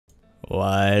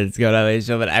What's going on, ladies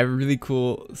and gentlemen? I have a really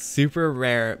cool, super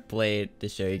rare blade to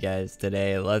show you guys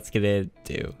today. Let's get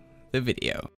into the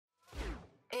video.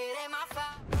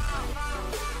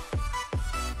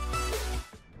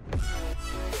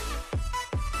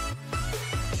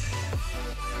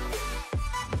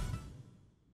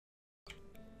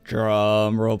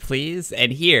 Drum roll, please.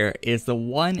 And here is the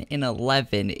 1 in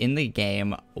 11 in the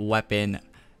game weapon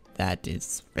that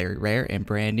is very rare and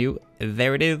brand new.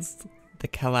 There it is. The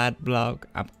Caladbolg.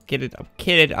 I'm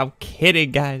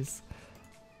kidding, guys.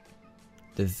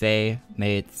 The Zay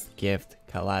Mate's Gift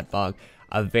Caladbolg.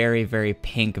 A very, very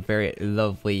pink, very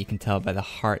lovely. You can tell by the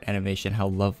heart animation how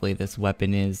lovely this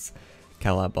weapon is.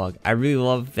 Caladbolg. I really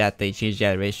love that they changed the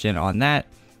animation on that,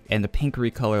 and the pink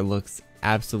recolor looks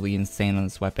absolutely insane on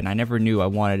this weapon. I never knew I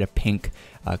wanted a pink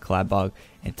Caladbolg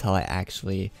until I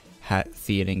actually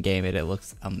see it in game, and it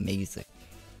looks amazing.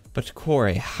 But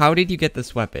Corey, how did you get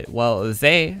this weapon? Well,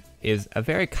 Zay is a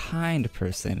very kind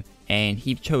person, and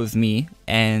he chose me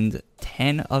and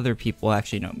 10 other people,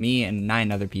 actually no, me and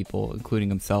 9 other people, including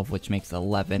himself, which makes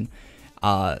 11,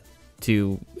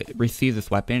 to receive this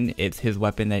weapon. It's his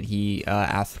weapon that he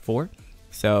asked for.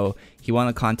 So he won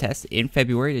a contest in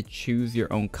February to choose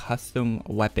your own custom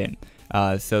weapon.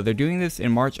 So they're doing this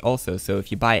in March also. So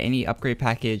if you buy any upgrade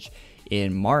package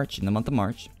in March, in the month of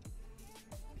March,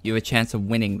 you have a chance of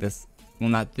winning this, well,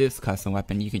 not this custom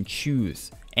weapon. You can choose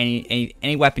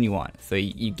any weapon you want. So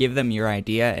you give them your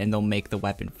idea and they'll make the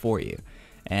weapon for you.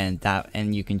 And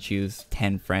you can choose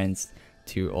 10 friends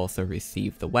to also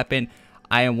receive the weapon.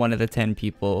 I am one of the 10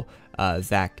 people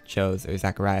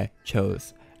Zachariah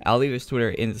chose. I'll leave his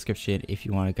Twitter in the description if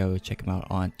you want to go check him out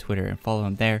on Twitter and follow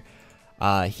him there.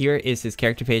 Here is his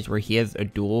character page where he has a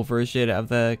dual version of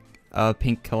the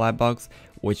pink Caladbolgs,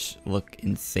 which look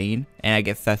insane, and I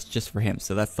guess that's just for him.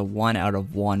 So that's the 1 out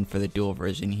of 1 for the dual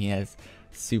version. He has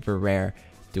super rare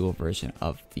dual version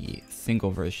of the single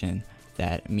version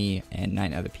that me and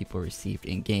 9 other people received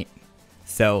in game.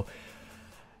 So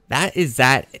that is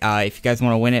that. If you guys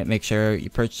want to win it, make sure you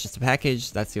purchase the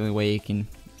package. That's the only way you can.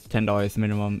 It's $10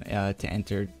 minimum to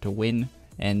enter to win,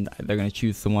 and they're going to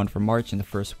choose someone for March in the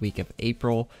first week of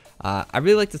April. I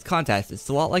really like this contest. It's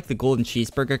a lot like the Golden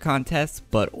Cheeseburger contest,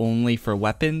 but only for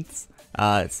weapons.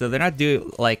 So they're not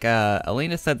doing, like,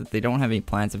 Elena said that they don't have any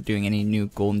plans of doing any new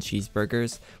Golden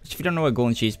Cheeseburgers, which if you don't know what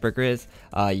Golden Cheeseburger is,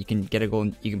 you can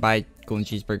buy a Golden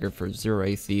Cheeseburger for 0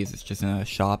 ACs. It's just in a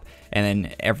shop, and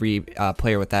then every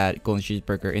player with that Golden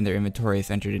Cheeseburger in their inventory is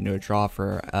entered into a draw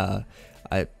for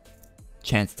a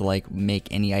chance to, like, make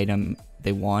any item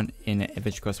they want in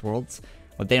AdventureQuest Worlds.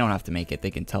 Well, they don't have to make it. They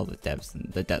can tell the devs,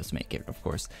 and the devs make it, of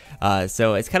course.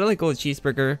 So it's kind of like Golden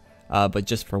Cheeseburger, but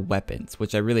just for weapons,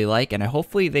 which I really like, and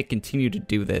hopefully they continue to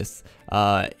do this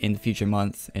in the future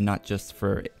months and not just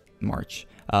for March.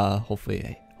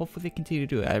 Hopefully they continue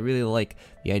to do it. I really like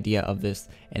the idea of this,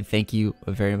 and thank you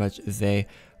very much, Zay,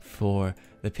 for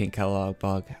the pink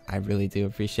Caladbolg. I really do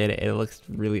appreciate it. It looks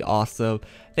really awesome.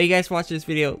 Thank you guys for watching this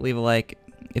video. Leave a like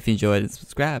if you enjoyed, and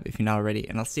subscribe if you're not already,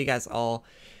 and I'll see you guys all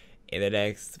in the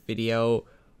next video.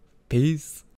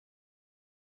 Peace.